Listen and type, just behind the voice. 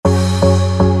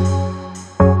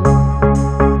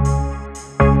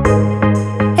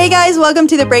welcome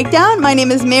to The Breakdown. My name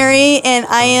is Mary, and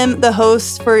I am the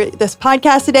host for this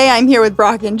podcast today. I'm here with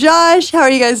Brock and Josh. How are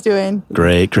you guys doing?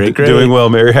 Great. Doing well,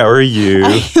 Mary. How are you?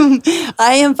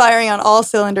 I am firing on all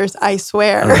cylinders, I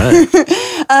swear. All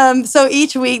right. So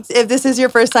each week, if this is your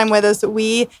first time with us,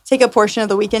 we take a portion of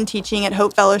the weekend teaching at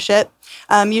Hope Fellowship.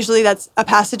 Usually that's a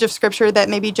passage of scripture that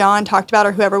maybe John talked about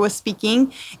or whoever was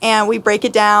speaking, and we break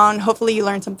it down. Hopefully you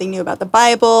learn something new about the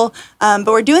Bible, but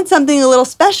we're doing something a little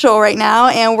special right now,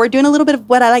 and we're doing a little bit of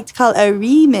what I like to call a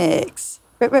remix.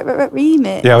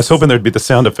 Remix. Yeah, I was hoping there'd be the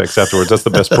sound effects afterwards. That's the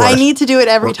best part. I need to do it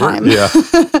every time. Yeah.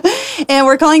 And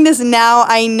we're calling this Now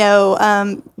I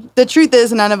Know. The truth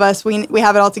is, none of us, we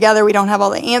have it all together. We don't have all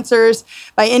the answers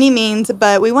by any means,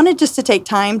 but we wanted just to take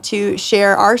time to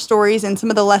share our stories and some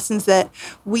of the lessons that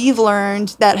we've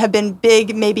learned that have been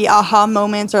big, maybe aha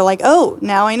moments, or like, oh,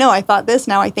 now I know. I thought this,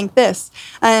 now I think this.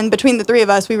 And between the three of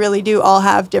us, we really do all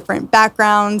have different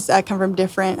backgrounds, come from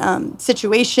different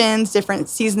situations, different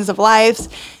seasons of lives.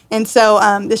 And so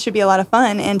this should be a lot of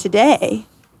fun. And today,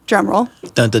 drum roll,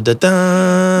 Dun, dun, dun,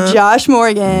 dun. Josh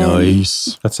Morgan.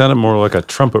 Nice. That sounded more like a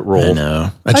trumpet roll. I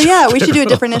know. Oh, yeah, we should do a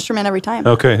different instrument every time.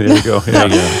 Okay, there you go. There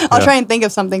you go. I'll try and think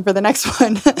of something for the next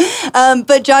one.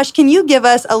 But Josh, can you give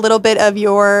us a little bit of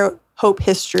your Hope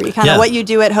history, kind of what you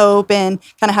do at Hope and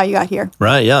kind of how you got here?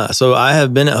 Right, yeah. So I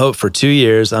have been at Hope for 2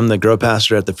 years. I'm the Grow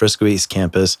Pastor at the Frisco East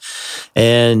campus.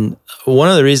 And one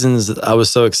of the reasons that I was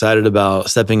so excited about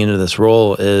stepping into this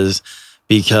role is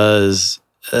because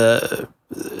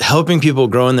helping people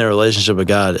grow in their relationship with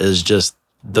God is just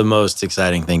the most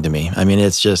exciting thing to me. I mean,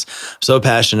 it's just so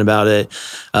passionate about it,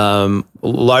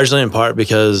 largely in part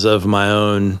because of my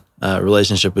own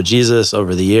relationship with Jesus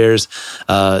over the years,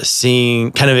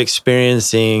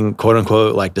 experiencing quote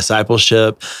unquote like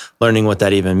discipleship, learning what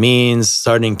that even means,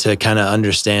 starting to kind of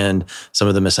understand some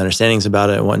of the misunderstandings about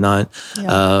it and whatnot.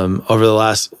 Yeah. Over the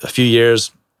last few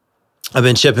years, I've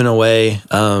been chipping away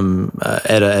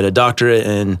at a doctorate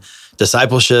in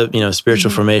discipleship, spiritual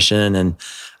formation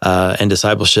and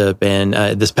discipleship. And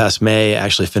this past May, I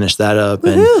actually finished that up.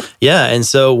 Woo-hoo. And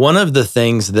so one of the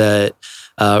things that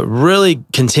really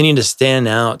continue to stand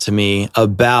out to me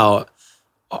about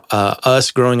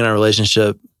us growing in our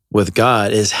relationship with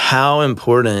God is how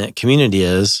important community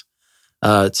is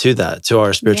to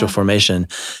our spiritual formation.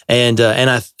 And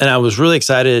I was really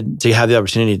excited to have the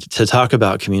opportunity to talk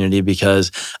about community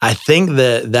because I think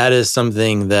that is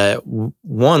something that,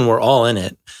 one, we're all in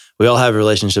it. We all have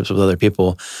relationships with other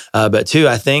people. But two,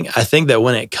 I think that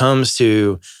when it comes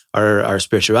to our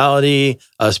spirituality,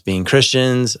 us being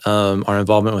Christians, our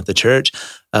involvement with the church,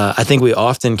 I think we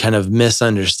often kind of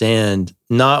misunderstand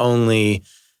not only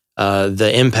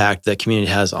the impact that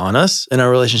community has on us in our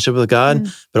relationship with God,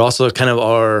 but also kind of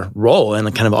our role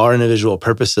and kind of our individual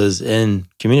purposes in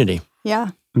community. Yeah.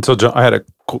 And so, John, I had a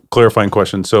clarifying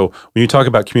question. So when you talk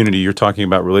about community, you're talking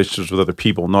about relationships with other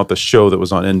people, not the show that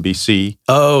was on NBC.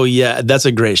 Oh, yeah. That's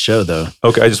a great show, though.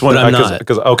 Okay. I just want to,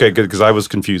 because I was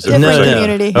confused. Different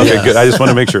community. Okay, good. I just want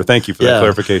to make sure. Thank you for that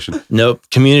clarification. Nope.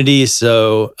 Community.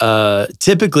 So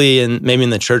typically, maybe in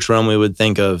the church realm, we would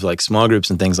think of like small groups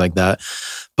and things like that.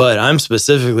 But I'm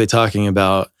specifically talking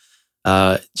about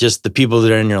just the people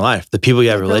that are in your life, the people you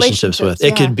have relationships with.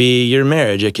 It could be your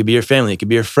marriage, it could be your family, it could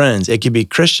be your friends, it could be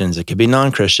Christians, it could be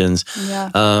non-Christians.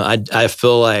 Yeah. I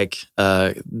feel like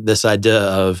this idea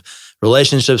of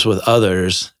relationships with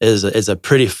others is a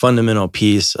pretty fundamental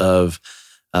piece of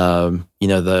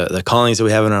the callings that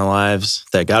we have in our lives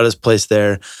that God has placed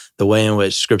there, the way in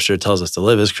which Scripture tells us to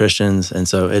live as Christians, and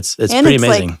so it's pretty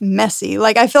amazing. Like messy.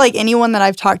 Like I feel like anyone that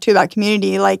I've talked to about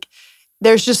community, like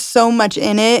there's just so much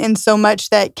in it and so much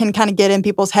that can kind of get in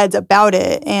people's heads about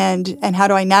it and how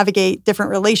do I navigate different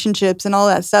relationships and all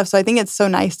that stuff. So I think it's so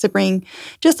nice to bring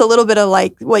just a little bit of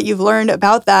like what you've learned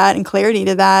about that and clarity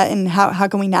to that and how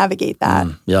can we navigate that.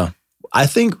 Yeah. I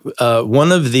think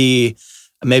one of the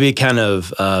maybe kind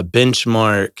of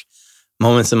benchmark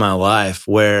moments in my life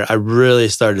where I really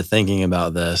started thinking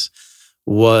about this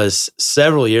was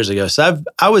several years ago. So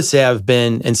I would say I've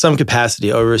been in some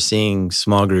capacity overseeing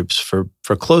small groups for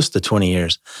close to 20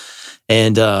 years.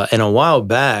 And a while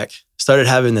back, started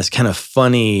having this kind of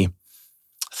funny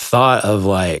thought of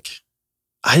like,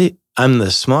 I'm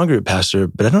the small group pastor,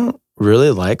 but I don't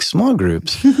really like small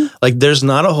groups. Like there's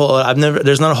not a whole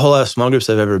lot of small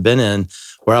groups I've ever been in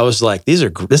where I was like, this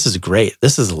is great.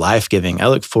 This is life-giving. I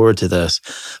look forward to this.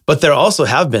 But there also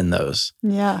have been those.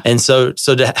 Yeah. And so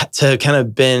to kind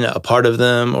of been a part of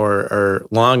them or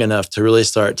long enough to really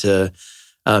start to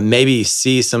maybe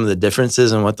see some of the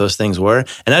differences in what those things were.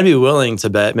 And I'd be willing to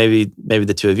bet maybe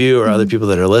the two of you or other people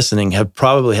that are listening have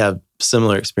probably had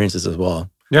similar experiences as well.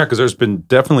 Yeah, because there's been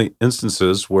definitely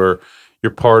instances where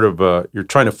you're part of you're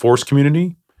trying to force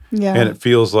community, Yeah. and it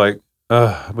feels like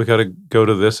we got to go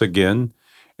to this again.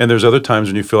 And there's other times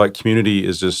when you feel like community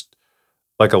is just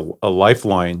like a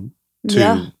lifeline to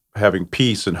Yeah. having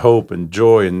peace and hope and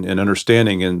joy and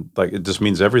understanding, and like it just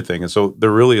means everything. And so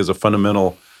there really is a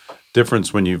fundamental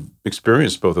difference when you've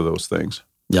experienced both of those things.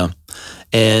 Yeah.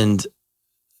 And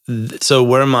so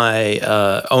where my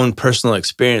own personal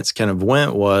experience kind of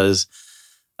went was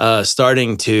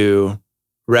starting to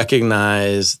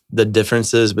recognize the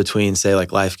differences between, say,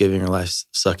 like life-giving or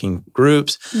life-sucking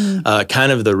groups,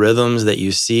 kind of the rhythms that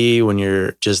you see when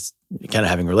you're just kind of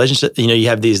having relationships. You know, you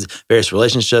have these various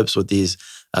relationships with these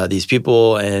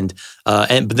people, and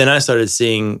but then I started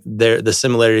seeing the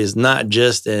similarities not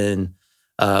just in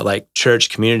like church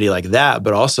community like that,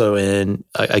 but also in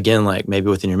again, like maybe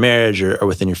within your marriage or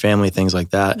within your family, things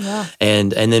like that. Yeah.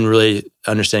 And then really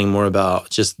understanding more about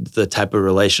just the type of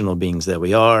relational beings that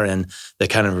we are and the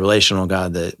kind of relational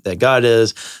God that God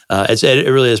is.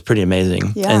 It really is pretty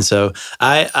amazing. Yeah. And so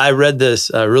I read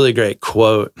this really great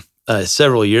quote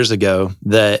several years ago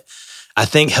that I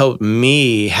think helped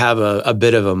me have a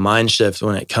bit of a mind shift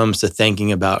when it comes to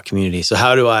thinking about community. So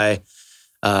how do I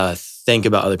think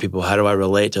about other people? How do I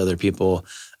relate to other people?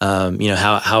 You know,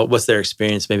 how what's their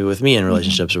experience maybe with me in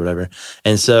relationships or whatever.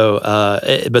 And so,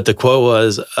 but the quote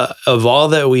was, of all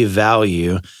that we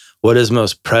value, what is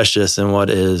most precious and what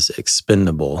is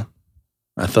expendable?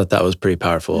 I thought that was pretty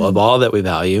powerful. Of all that we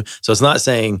value. So it's not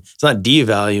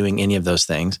devaluing any of those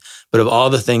things, but of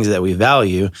all the things that we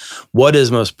value, what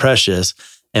is most precious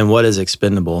and what is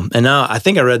expendable? And now I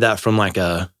think I read that from like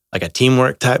a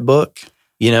teamwork type book.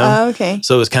 You know? Okay.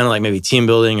 So it was kind of like maybe team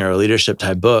building or a leadership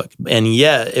type book. And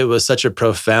yet it was such a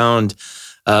profound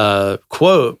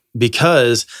quote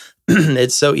because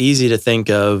it's so easy to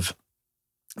think of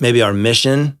maybe our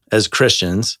mission as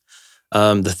Christians,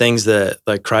 the things that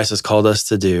like Christ has called us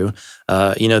to do.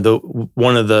 You know,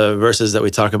 one of the verses that we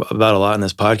talk about a lot in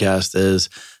this podcast is,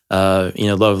 you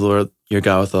know, love the Lord your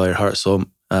God with all your heart, soul,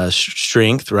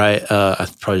 strength, right? I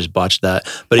probably just botched that,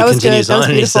 but he continues on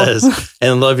and he says,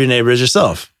 and love your neighbor as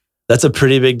yourself. That's a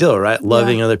pretty big deal, right?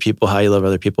 Loving other people, how you love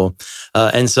other people.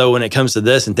 And so when it comes to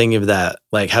this and thinking of that,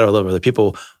 like how do I love other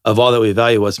people, of all that we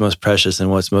value, what's most precious and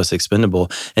what's most expendable.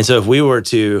 And so if we were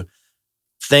to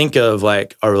think of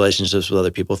like our relationships with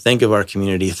other people, think of our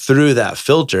community through that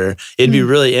filter, it'd be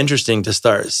really interesting to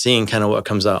start seeing kind of what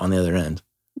comes out on the other end.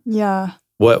 Yeah.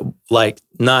 What, like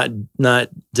not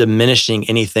diminishing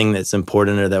anything that's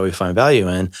important or that we find value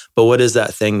in, but what is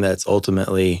that thing that's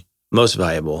ultimately most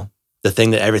valuable? The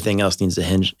thing that everything else needs to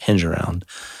hinge around.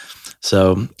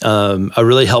 So a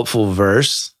really helpful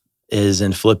verse is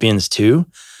in Philippians 2.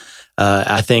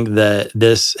 I think that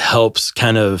this helps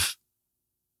kind of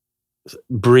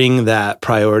bring that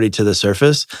priority to the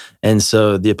surface. And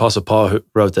so the Apostle Paul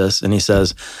wrote this, and he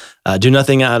says, do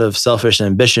nothing out of selfish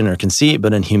ambition or conceit,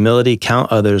 but in humility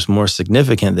count others more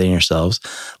significant than yourselves.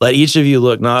 Let each of you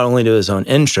look not only to his own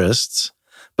interests,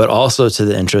 but also to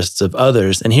the interests of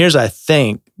others. And here's, I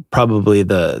think, probably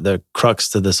the crux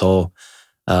to this whole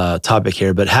topic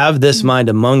here, but have this mind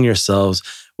among yourselves,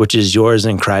 which is yours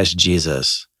in Christ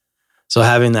Jesus. So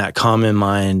having that common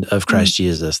mind of Christ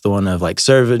Jesus, the one of like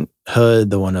servanthood,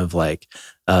 the one of like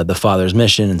the Father's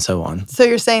mission and so on. So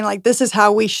you're saying like, this is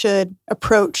how we should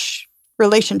approach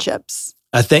relationships.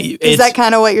 I think is that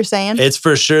kind of what you're saying? It's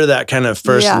for sure that kind of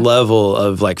first level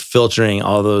of like filtering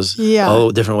all those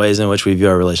all different ways in which we view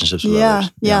our relationships with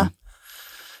others. Yeah.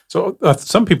 So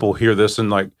some people hear this and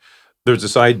like, there's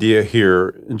this idea here,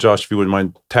 and Josh, if you wouldn't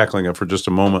mind tackling it for just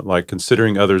a moment, like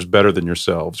considering others better than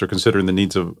yourselves or considering the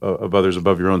needs of others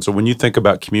above your own. So when you think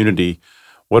about community,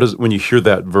 when you hear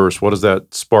that verse, what does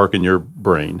that spark in your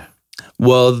brain?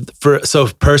 Well, so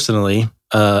personally,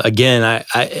 again,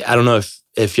 I don't know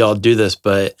if y'all do this,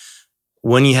 but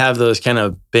when you have those kind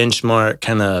of benchmark,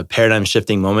 kind of paradigm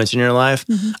shifting moments in your life,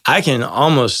 I can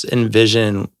almost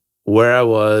envision where I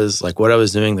was, like what I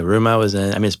was doing, the room I was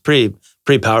in. I mean, it's pretty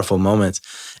powerful moments.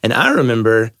 And I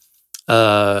remember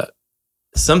there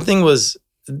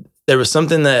was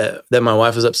something that my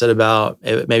wife was upset about,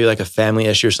 maybe like a family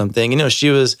issue or something. You know,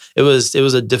 it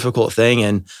was a difficult thing.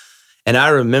 And I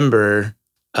remember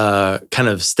kind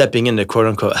of stepping into quote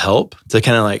unquote help to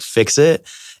kind of like fix it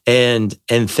and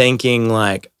thinking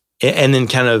like, and then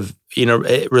kind of, you know,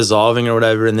 resolving or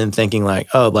whatever. And then thinking like,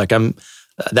 oh, like I'm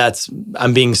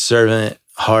being servant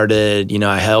hearted, you know,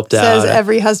 I helped out. Says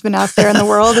every husband out there in the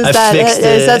world. Is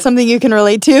that something you can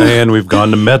relate to? And we've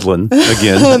gone to meddling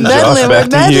again. Josh, back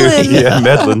to you. Yeah,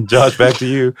 meddling. Josh, back to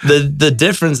you. The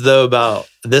difference though about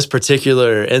this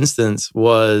particular instance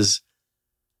was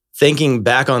thinking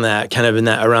back on that, kind of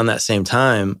around that same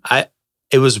time,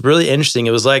 it was really interesting.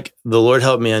 It was like the Lord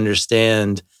helped me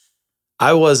understand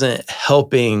I wasn't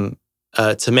helping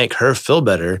to make her feel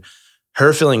better.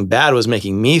 Her feeling bad was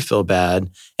making me feel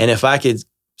bad. And if I could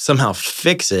somehow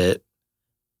fix it,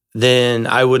 then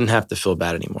I wouldn't have to feel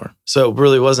bad anymore. So it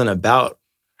really wasn't about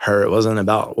her. It wasn't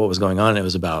about what was going on. It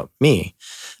was about me.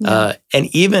 Yeah. And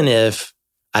even if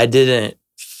I didn't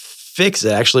fix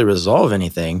it, actually resolve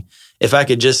anything, if I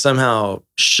could just somehow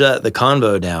shut the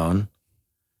convo down,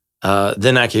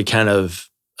 then I could kind of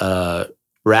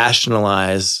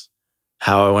rationalize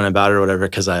how I went about it or whatever,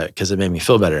 because it made me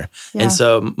feel better. Yeah. And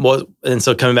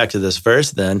so coming back to this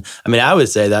verse, then I would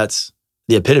say that's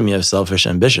the epitome of selfish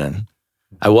ambition.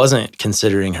 I wasn't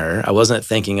considering her. I wasn't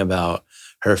thinking about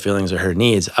her feelings or her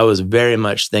needs. I was very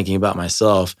much thinking about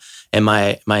myself, and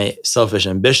my selfish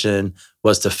ambition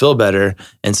was to feel better.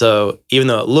 And so even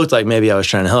though it looked like maybe I was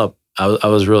trying to help, I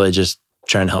was really just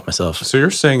trying to help myself. So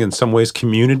you're saying in some ways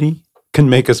community can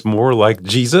make us more like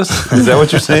Jesus? Is that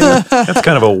what you're saying? That's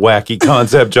kind of a wacky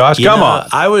concept, Josh. Come on.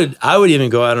 I would even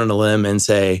go out on a limb and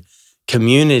say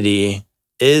community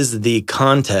is the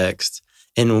context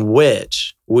in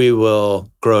which we will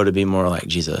grow to be more like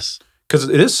Jesus. Because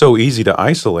it is so easy to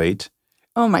isolate.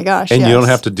 Oh my gosh. And yes. you don't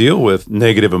have to deal with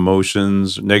negative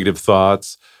emotions, negative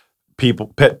thoughts,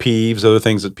 pet peeves, other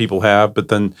things that people have. But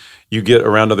then you get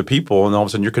around other people and all of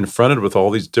a sudden you're confronted with all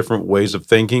these different ways of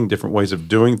thinking, different ways of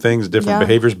doing things, different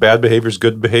behaviors, bad behaviors,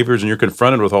 good behaviors. And you're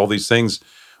confronted with all these things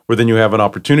where then you have an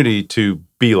opportunity to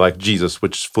be like Jesus,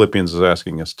 which Philippians is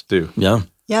asking us to do. Yeah.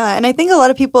 Yeah, and I think a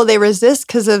lot of people, they resist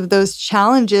because of those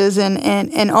challenges,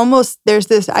 and almost there's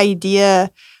this idea,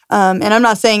 and I'm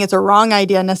not saying it's a wrong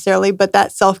idea necessarily, but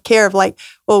that self-care of like,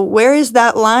 well, where is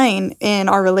that line in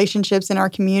our relationships, in our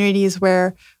communities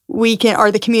where we can,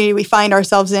 or the community we find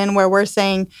ourselves in, where we're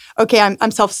saying, okay,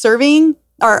 I'm self-serving,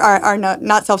 or no,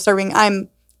 not self-serving, I'm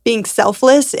being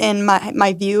selfless in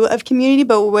my view of community,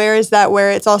 but where is that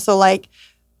where it's also like,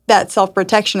 that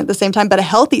self-protection at the same time, but a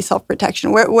healthy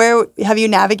self-protection. Where have you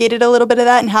navigated a little bit of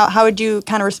that, and how would you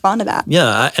kind of respond to that?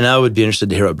 Yeah, and I would be interested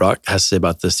to hear what Brock has to say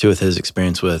about this too, with his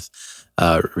experience with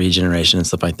regeneration and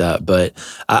stuff like that. But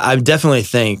I definitely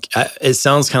think it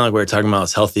sounds kind of like we were talking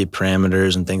about healthy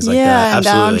parameters and things like that. Yeah, and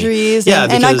Absolutely. boundaries, Yeah,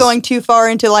 and not going too far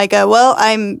into like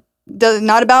I'm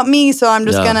not about me, so I'm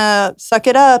just gonna suck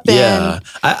it up and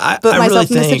put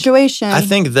myself in the situation. I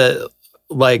think that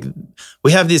like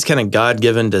we have these kind of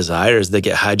God-given desires that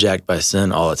get hijacked by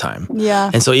sin all the time. Yeah.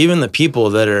 And so even the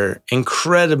people that are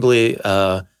incredibly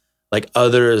like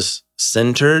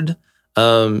others-centered,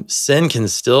 sin can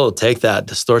still take that,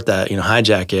 distort that,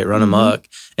 hijack it, run amok.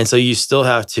 And so you still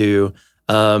have to,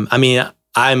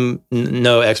 I'm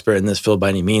no expert in this field by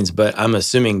any means, but I'm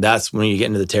assuming that's when you get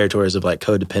into the territories of like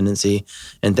codependency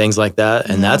and things like that,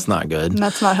 and that's not good. And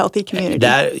that's not healthy community.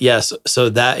 So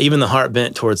that even the heart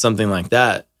bent towards something like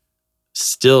that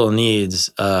still needs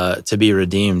to be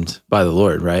redeemed by the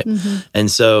Lord, right? And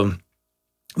so,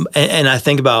 and I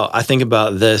think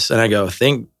about this, and I go,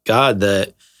 thank God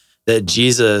that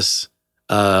Jesus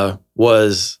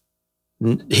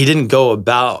he didn't go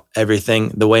about everything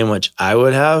the way in which I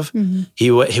would have.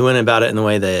 He went about it in the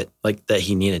way that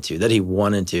he needed to, that he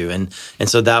wanted to, and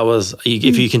so that was.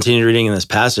 If you continue reading in this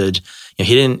passage,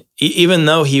 he didn't. Even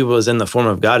though he was in the form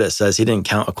of God, it says he didn't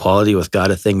count equality with God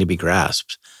a thing to be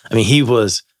grasped. I mean, he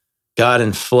was God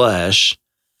in flesh,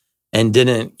 and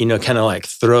didn't kind of like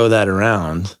throw that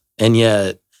around. And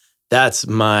yet, that's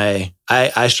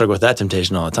I struggle with that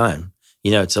temptation all the time.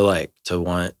 To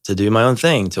want to do my own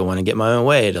thing, to want to get my own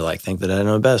way, to like think that I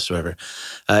know best, or whatever.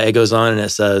 It goes on and it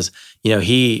says,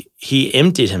 he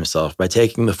emptied himself by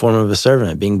taking the form of a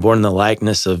servant, being born in the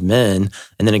likeness of men.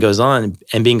 And then it goes on,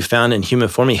 and being found in human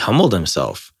form, he humbled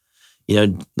himself.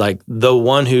 Like the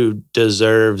one who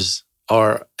deserves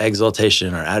our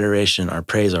exaltation, our adoration, our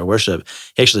praise, our worship.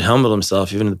 He actually humbled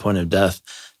himself even to the point of death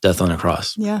on a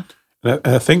cross. Yeah. And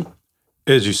I think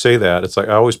as you say that, it's like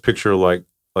I always picture like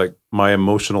my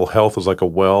emotional health is like a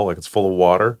well, like it's full of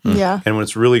water. Yeah. And when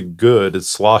it's really good, it's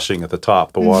sloshing at the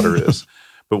top, the water is.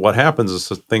 But what happens is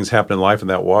things happen in life and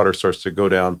that water starts to go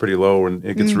down pretty low, and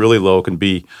it gets really low, can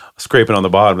be scraping on the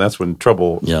bottom. That's when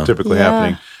trouble is typically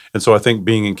happening. And so I think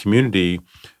being in community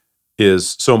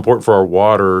is so important for our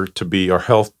water to be our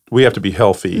health. We have to be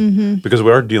healthy because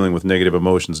we are dealing with negative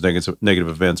emotions, negative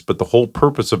events. But the whole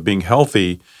purpose of being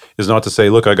healthy is not to say,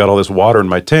 look, I got all this water in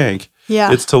my tank.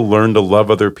 Yeah. It's to learn to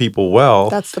love other people well.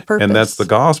 That's the purpose. And that's the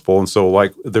gospel. And so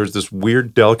like there's this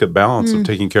weird, delicate balance of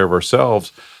taking care of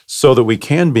ourselves so that we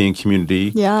can be in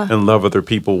community Yeah. and love other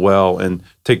people well, and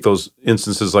take those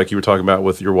instances like you were talking about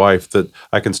with your wife, that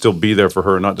I can still be there for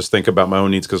her and not just think about my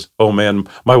own needs because, oh man,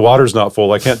 my water's not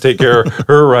full. I can't take care of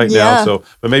her right now. Yeah. So,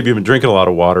 but maybe you've been drinking a lot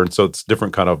of water, and so it's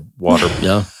different kind of water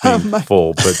Yeah. being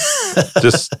full, but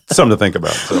just something to think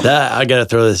about. So. That I got to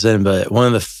throw this in, but one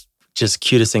of the just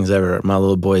cutest things ever. My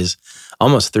little boy's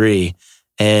almost 3,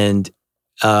 and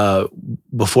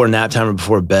before nap time or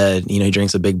before bed, he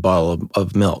drinks a big bottle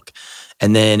of milk.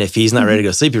 And then if he's not ready to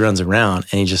go sleep, he runs around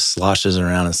and he just sloshes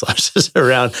around and sloshes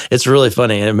around. It's really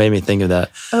funny. And it made me think of that.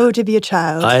 Oh, to be a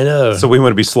child. I know. So we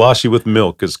want to be sloshy with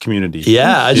milk as community.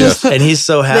 Yeah. And he's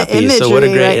so happy. So what a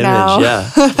great image. Now.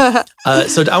 Yeah.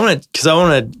 So I want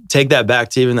to take that back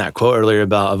to even that quote earlier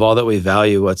about of all that we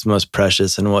value, what's most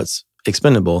precious and what's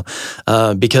expendable.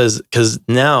 Because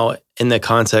now in the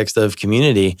context of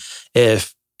community,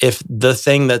 if the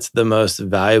thing that's the most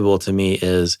valuable to me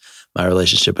is my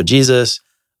relationship with Jesus,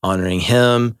 honoring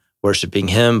him, worshiping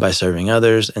him by serving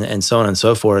others, and so on and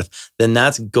so forth, then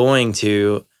that's going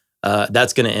to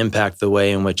impact the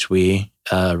way in which we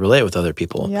relate with other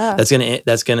people. Yeah.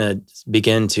 That's gonna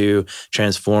begin to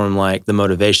transform like the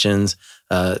motivations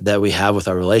that we have with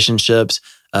our relationships.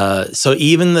 So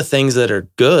even the things that are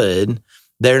good,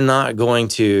 they're not going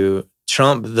to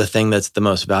trump the thing that's the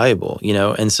most valuable,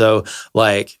 And so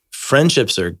like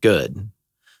friendships are good.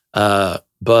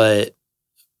 But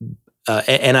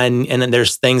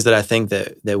there's things that I think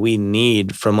that we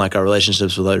need from like our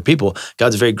relationships with other people.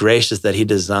 God's very gracious that he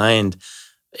designed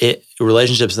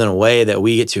relationships in a way that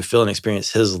we get to feel and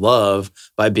experience his love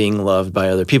by being loved by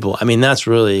other people. I mean, that's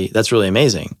really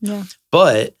amazing. Yeah.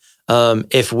 But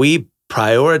if we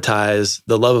prioritize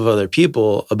the love of other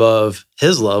people above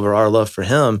his love or our love for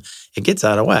him, it gets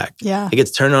out of whack. Yeah. It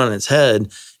gets turned on its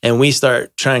head and we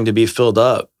start trying to be filled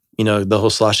up, the whole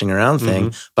sloshing around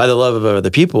thing by the love of other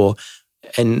people.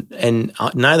 And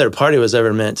neither party was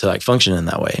ever meant to like function in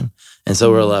that way. And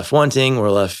so we're left wanting, we're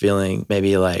left feeling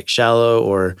maybe like shallow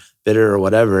or bitter or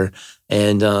whatever.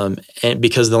 And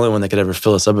because the only one that could ever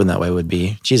fill us up in that way would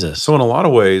be Jesus. So in a lot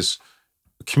of ways,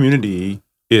 community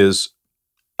is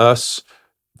us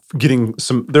getting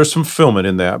there's some fulfillment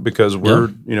in that because we're,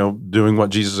 doing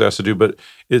what Jesus asked to do, but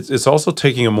it's also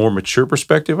taking a more mature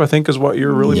perspective, I think, is what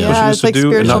you're really pushing us to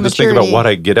do, and not just think about what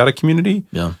I get out of community.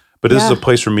 Yeah. But this is a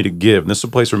place for me to give, and this is a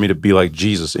place for me to be like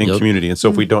Jesus in community. And so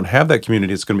if we don't have that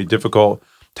community, it's going to be difficult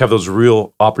to have those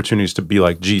real opportunities to be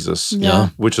like Jesus,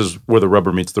 which is where the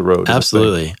rubber meets the road.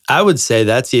 Absolutely. I would say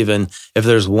that's even, if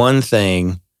there's one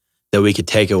thing that we could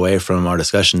take away from our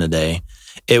discussion today,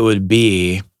 it would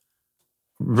be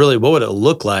really, what would it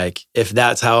look like if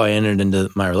that's how I entered into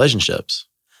my relationships?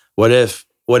 What if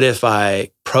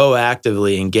I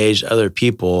proactively engaged other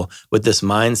people with this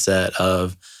mindset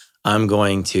of, I'm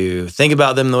going to think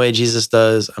about them the way Jesus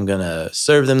does. I'm going to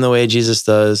serve them the way Jesus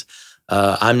does.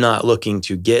 I'm not looking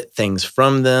to get things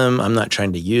from them. I'm not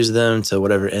trying to use them to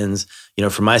whatever ends,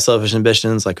 for my selfish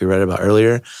ambitions, like we read about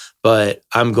earlier. But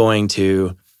I'm going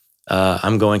to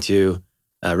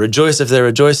rejoice if they're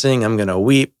rejoicing. I'm going to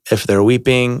weep if they're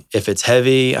weeping. If it's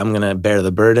heavy, I'm going to bear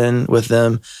the burden with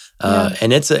them.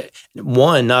 And it's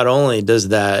not only does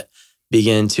that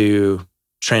begin to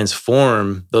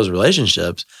transform those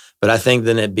relationships, but I think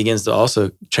then it begins to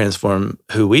also transform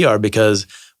who we are, because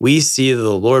we see the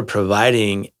Lord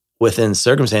providing within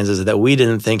circumstances that we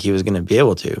didn't think he was going to be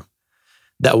able to.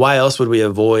 That why else would we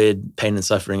avoid pain and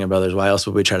suffering of others? Why else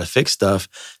would we try to fix stuff?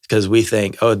 Because we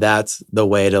think, oh, that's the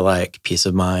way to like peace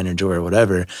of mind or joy or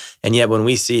whatever. And yet when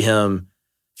we see him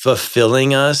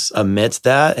fulfilling us amidst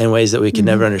that in ways that we can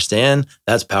never understand,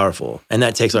 that's powerful. And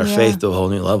that takes our faith to a whole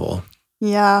new level.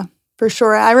 Yeah, for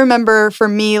sure. I remember for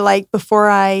me, like before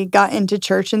I got into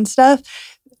church and stuff,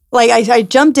 like I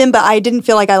jumped in, but I didn't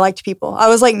feel like I liked people. I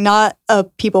was like not a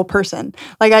people person.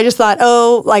 Like I just thought,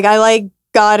 oh, like I like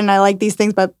God and I like these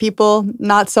things, but people,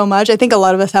 not so much. I think a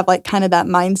lot of us have like kind of that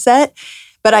mindset.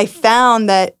 But I found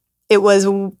that it was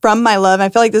from my love. I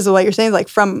feel like this is what you're saying, like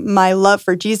from my love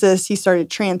for Jesus, he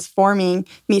started transforming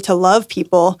me to love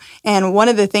people. And one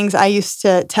of the things I used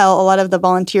to tell a lot of the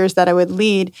volunteers that I would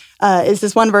lead is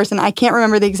this one verse, and I can't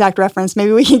remember the exact reference.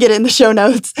 Maybe we can get it in the show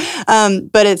notes.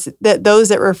 But it's that those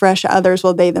that refresh others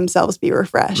will they themselves be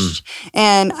refreshed.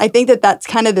 And I think that that's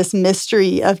kind of this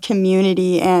mystery of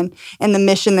community and the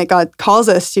mission that God calls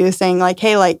us to, saying like,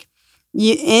 hey, like,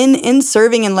 you in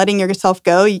serving and letting yourself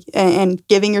go and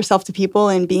giving yourself to people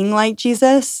and being like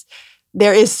Jesus,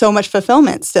 there is so much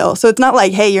fulfillment still. So it's not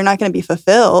like, hey, you're not going to be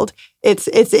fulfilled. It's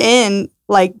in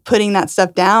like putting that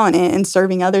stuff down and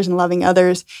serving others and loving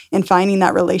others and finding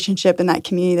that relationship and that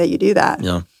community that you do that.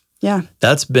 Yeah. Yeah.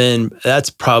 That's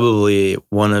probably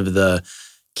one of the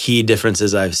key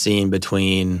differences I've seen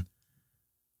between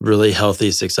really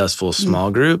healthy, successful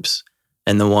small groups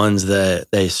and the ones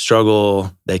that they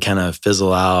struggle, they kind of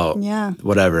fizzle out,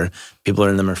 whatever. People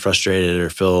in them are frustrated or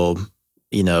feel,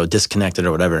 disconnected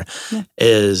or whatever,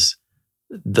 is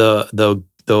the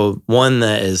one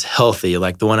that is healthy,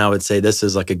 like the one I would say this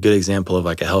is like a good example of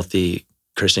like a healthy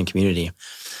Christian community.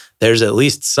 There's at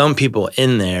least some people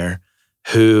in there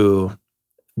who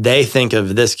they think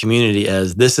of this community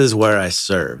as, this is where I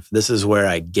serve. This is where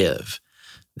I give.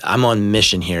 I'm on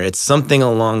mission here. It's something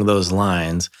along those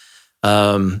lines.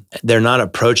 They're not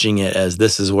approaching it as,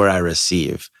 this is where I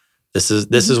receive. This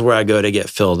is where I go to get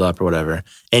filled up or whatever.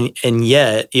 And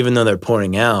yet, even though they're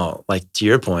pouring out, like to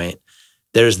your point,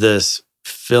 there's this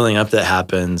filling up that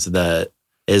happens that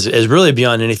is really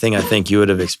beyond anything I think you would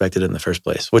have expected in the first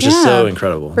place, which is so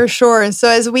incredible. For sure. And so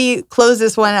as we close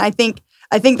this one, I think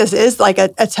this is like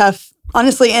a tough,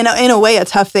 honestly, in a way, a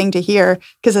tough thing to hear,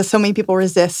 because so many people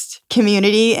resist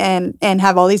community and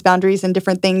have all these boundaries and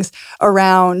different things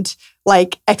around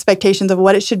like expectations of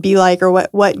what it should be like or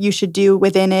what you should do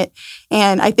within it.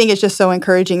 And I think it's just so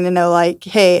encouraging to know, like,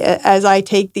 hey, as I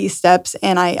take these steps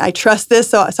and I trust this.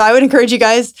 So I would encourage you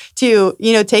guys to,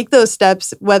 take those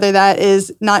steps, whether that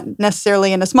is not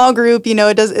necessarily in a small group,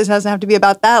 it doesn't have to be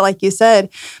about that, like you said,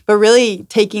 but really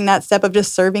taking that step of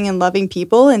just serving and loving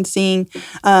people and seeing,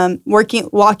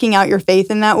 walking out your faith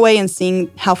in that way and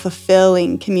seeing how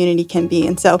fulfilling community can be.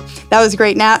 And so that was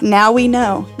great. Now we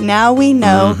know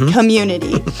community.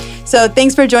 So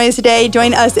thanks for joining us today.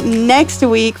 Join us next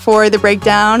week for The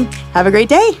Breakdown. Have a great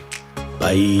day.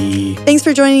 Bye. Thanks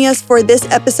for joining us for this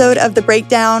episode of The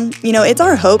Breakdown. It's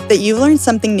our hope that you've learned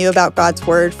something new about God's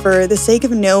Word for the sake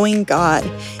of knowing God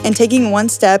and taking one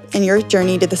step in your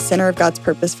journey to the center of God's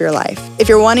purpose for your life. If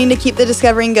you're wanting to keep the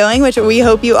discovering going, which we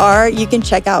hope you are, you can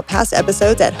check out past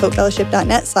episodes at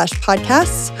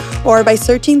hopefellowship.net/podcasts or by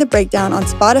searching The Breakdown on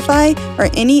Spotify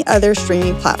or any other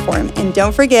streaming platform. And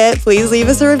don't forget, please leave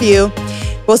us a review.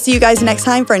 We'll see you guys next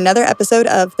time for another episode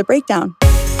of The Breakdown.